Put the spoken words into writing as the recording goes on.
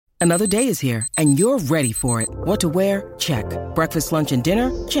Another day is here, and you're ready for it. What to wear? Check. Breakfast, lunch, and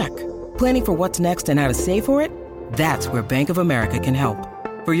dinner? Check. Planning for what's next and how to save for it? That's where Bank of America can help.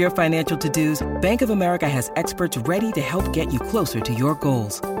 For your financial to-dos, Bank of America has experts ready to help get you closer to your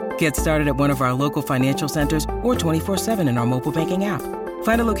goals. Get started at one of our local financial centers or 24/7 in our mobile banking app.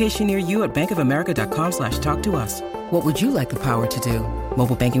 Find a location near you at bankofamerica.com/talktous. What would you like the power to do?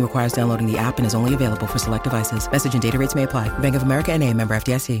 Mobile banking requires downloading the app and is only available for select devices. Message and data rates may apply. Bank of America N.A., member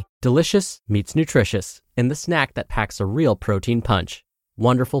FDIC. Delicious meets nutritious in the snack that packs a real protein punch.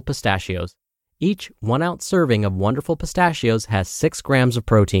 Wonderful Pistachios. Each 1 ounce serving of Wonderful Pistachios has 6 grams of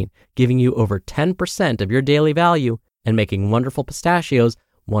protein, giving you over 10% of your daily value and making Wonderful Pistachios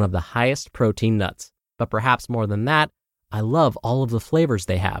one of the highest protein nuts. But perhaps more than that, I love all of the flavors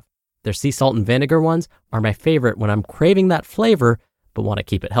they have. Their sea salt and vinegar ones are my favorite when I'm craving that flavor but want to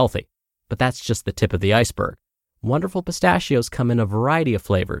keep it healthy. But that's just the tip of the iceberg. Wonderful Pistachios come in a variety of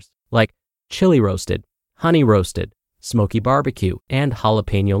flavors, like chili roasted, honey roasted, smoky barbecue, and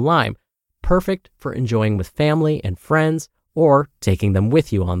jalapeno lime, perfect for enjoying with family and friends or taking them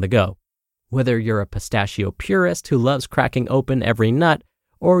with you on the go. Whether you're a pistachio purist who loves cracking open every nut,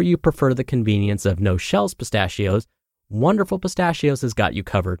 or you prefer the convenience of no-shells pistachios, Wonderful Pistachios has got you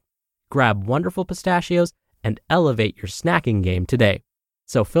covered. Grab Wonderful Pistachios and elevate your snacking game today.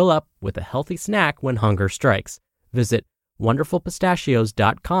 So fill up with a healthy snack when hunger strikes. Visit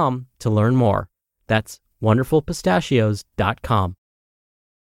wonderfulpistachios.com to learn more. That's wonderfulpistachios.com.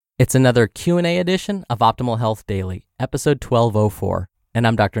 It's another Q&A edition of Optimal Health Daily, episode 1204, and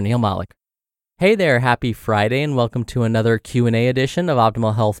I'm Dr. Neil Malik. Hey there, happy Friday, and welcome to another Q&A edition of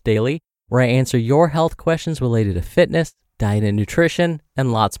Optimal Health Daily, where I answer your health questions related to fitness, diet and nutrition,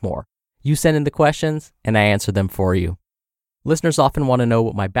 and lots more. You send in the questions, and I answer them for you. Listeners often want to know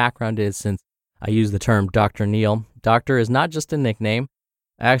what my background is since I use the term Dr. Neil. Doctor is not just a nickname.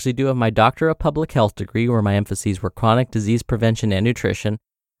 I actually do have my Doctor of Public Health degree where my emphases were chronic disease prevention and nutrition.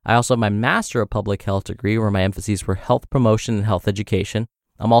 I also have my Master of Public Health degree where my emphases were health promotion and health education.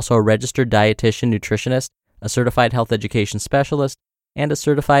 I'm also a registered dietitian nutritionist, a certified health education specialist, and a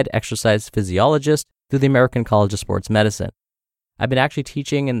certified exercise physiologist through the American College of Sports Medicine. I've been actually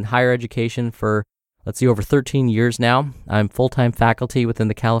teaching in higher education for, over 13 years now. I'm full-time faculty within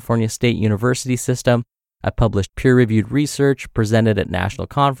the California State University system. I've published peer-reviewed research, presented at national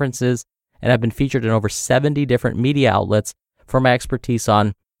conferences, and I've been featured in over 70 different media outlets for my expertise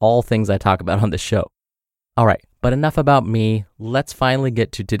on all things I talk about on this show. All right, but enough about me. Let's finally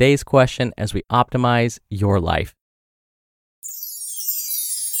get to today's question as we optimize your life.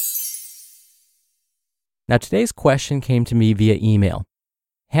 Now, today's question came to me via email.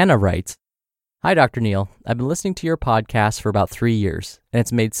 Hannah writes, "Hi, Dr. Neil. I've been listening to your podcast for about 3 years, and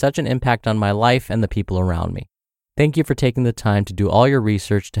it's made such an impact on my life and the people around me. Thank you for taking the time to do all your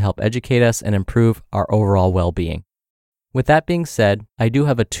research to help educate us and improve our overall well-being. With that being said, I do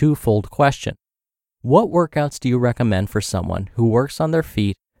have a twofold question. What workouts do you recommend for someone who works on their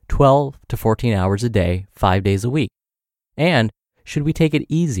feet 12 to 14 hours a day, 5 days a week? And should we take it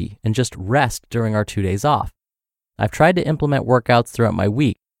easy and just rest during our 2 days off? I've tried to implement workouts throughout my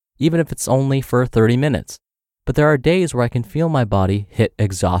week, even if it's only for 30 minutes. But there are days where I can feel my body hit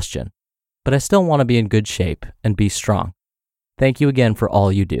exhaustion. But I still want to be in good shape and be strong. Thank you again for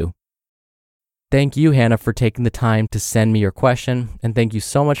all you do." Thank you, Hannah, for taking the time to send me your question, and thank you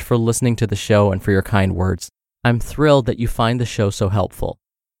so much for listening to the show and for your kind words. I'm thrilled that you find the show so helpful.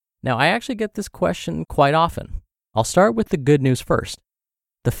 Now, I actually get this question quite often. I'll start with the good news first.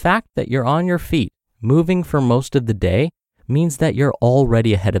 The fact that you're on your feet, moving for most of the day, means that you're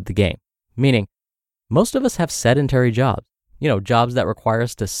already ahead of the game. Meaning, most of us have sedentary jobs, jobs that require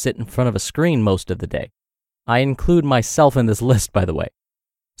us to sit in front of a screen most of the day. I include myself in this list, by the way.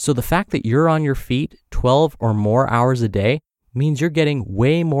 So the fact that you're on your feet 12 or more hours a day means you're getting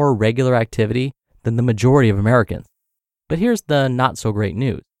way more regular activity than the majority of Americans. But here's the not so great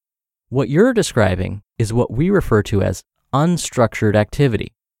news. What you're describing is what we refer to as unstructured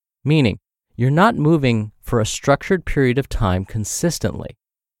activity, meaning you're not moving for a structured period of time consistently.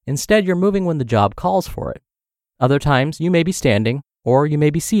 Instead, you're moving when the job calls for it. Other times, you may be standing or you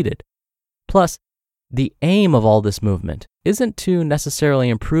may be seated. Plus, the aim of all this movement isn't to necessarily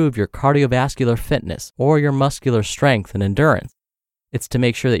improve your cardiovascular fitness or your muscular strength and endurance. It's to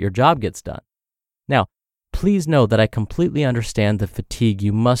make sure that your job gets done. Now, please know that I completely understand the fatigue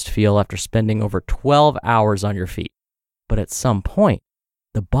you must feel after spending over 12 hours on your feet. But at some point,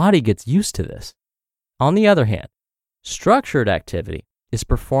 the body gets used to this. On the other hand, structured activity is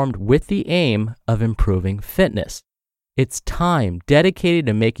performed with the aim of improving fitness. It's time dedicated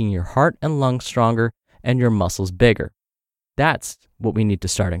to making your heart and lungs stronger and your muscles bigger. That's what we need to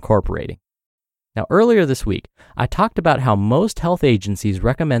start incorporating. Now, earlier this week, I talked about how most health agencies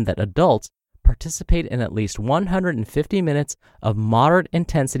recommend that adults participate in at least 150 minutes of moderate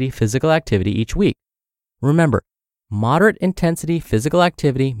intensity physical activity each week. Remember, moderate intensity physical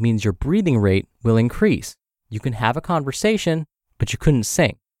activity means your breathing rate will increase. You can have a conversation, but you couldn't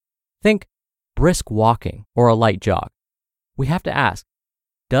sing. Think brisk walking or a light jog. We have to ask,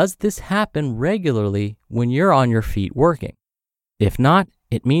 does this happen regularly when you're on your feet working? If not,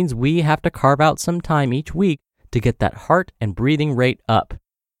 it means we have to carve out some time each week to get that heart and breathing rate up.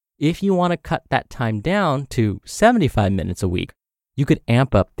 If you want to cut that time down to 75 minutes a week, you could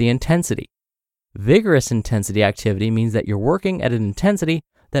amp up the intensity. Vigorous intensity activity means that you're working at an intensity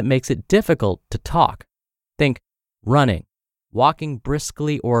that makes it difficult to talk. Think running, walking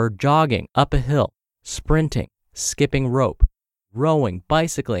briskly or jogging up a hill, sprinting, skipping rope, rowing,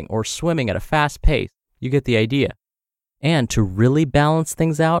 bicycling, or swimming at a fast pace. You get the idea. And to really balance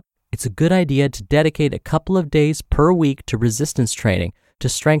things out, it's a good idea to dedicate a couple of days per week to resistance training to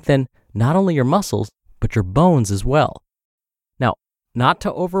strengthen not only your muscles, but your bones as well. Now, not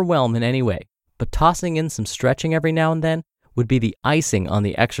to overwhelm in any way, but tossing in some stretching every now and then would be the icing on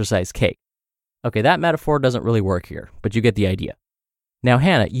the exercise cake. Okay, that metaphor doesn't really work here, but you get the idea. Now,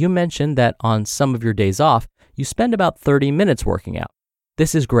 Hannah, you mentioned that on some of your days off, you spend about 30 minutes working out.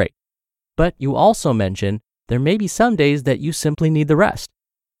 This is great. But you also mentioned there may be some days that you simply need the rest.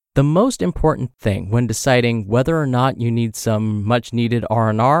 The most important thing when deciding whether or not you need some much-needed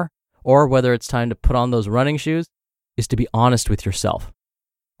R&R or whether it's time to put on those running shoes is to be honest with yourself.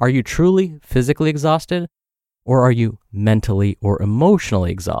 Are you truly physically exhausted, or are you mentally or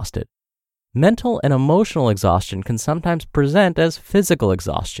emotionally exhausted? Mental and emotional exhaustion can sometimes present as physical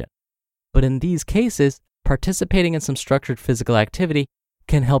exhaustion. But in these cases, participating in some structured physical activity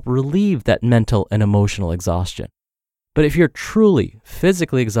can help relieve that mental and emotional exhaustion. But if you're truly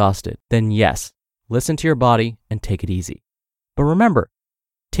physically exhausted, then yes, listen to your body and take it easy. But remember,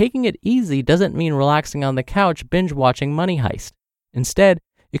 taking it easy doesn't mean relaxing on the couch binge watching Money Heist. Instead,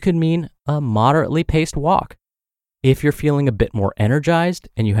 it could mean a moderately paced walk. If you're feeling a bit more energized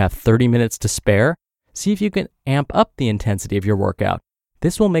and you have 30 minutes to spare, see if you can amp up the intensity of your workout.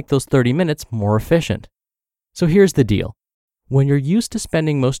 This will make those 30 minutes more efficient. So here's the deal. When you're used to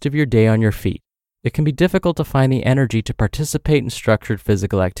spending most of your day on your feet, it can be difficult to find the energy to participate in structured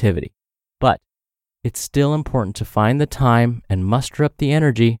physical activity. But it's still important to find the time and muster up the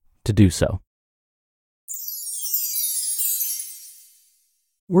energy to do so.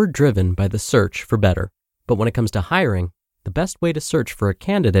 We're driven by the search for better, but when it comes to hiring, the best way to search for a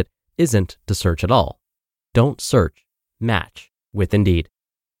candidate isn't to search at all. Don't search, match with Indeed.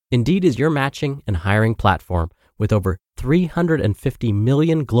 Indeed is your matching and hiring platform with over 350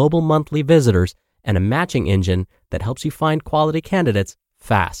 million global monthly visitors and a matching engine that helps you find quality candidates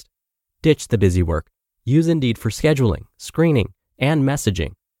fast. Ditch the busy work. Use Indeed for scheduling, screening, and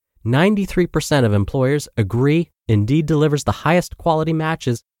messaging. 93% of employers agree Indeed delivers the highest quality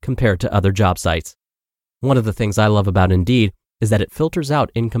matches compared to other job sites. One of the things I love about Indeed is that it filters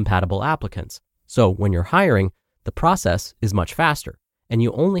out incompatible applicants. So when you're hiring, the process is much faster, and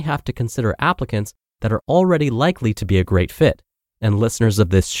you only have to consider applicants that are already likely to be a great fit. And listeners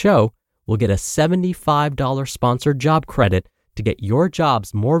of this show will get a $75 sponsored job credit to get your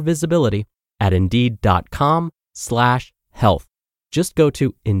jobs more visibility at Indeed.com/health. Just go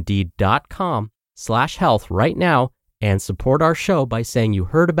to Indeed.com/health right now and support our show by saying you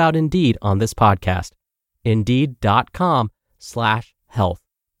heard about Indeed on this podcast. Indeed.com/health.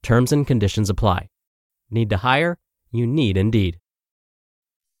 Terms and conditions apply. Need to hire? You need Indeed.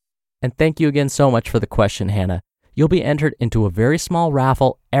 And thank you again so much for the question, Hannah. You'll be entered into a very small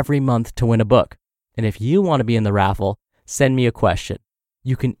raffle every month to win a book. And if you want to be in the raffle, send me a question.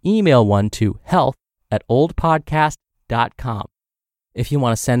 You can email one to health@oldpodcast.com. If you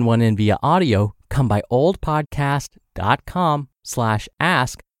want to send one in via audio, come by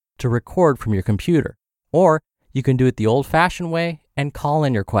oldpodcast.com/ask to record from your computer. Or you can do it the old-fashioned way and call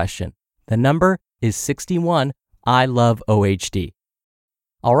in your question. The number is 61 I Love OHD.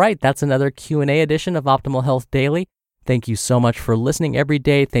 All right, that's another Q&A edition of Optimal Health Daily. Thank you so much for listening every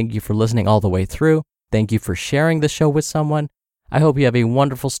day. Thank you for listening all the way through. Thank you for sharing the show with someone. I hope you have a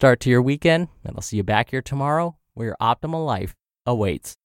wonderful start to your weekend, and I'll see you back here tomorrow where your optimal life awaits.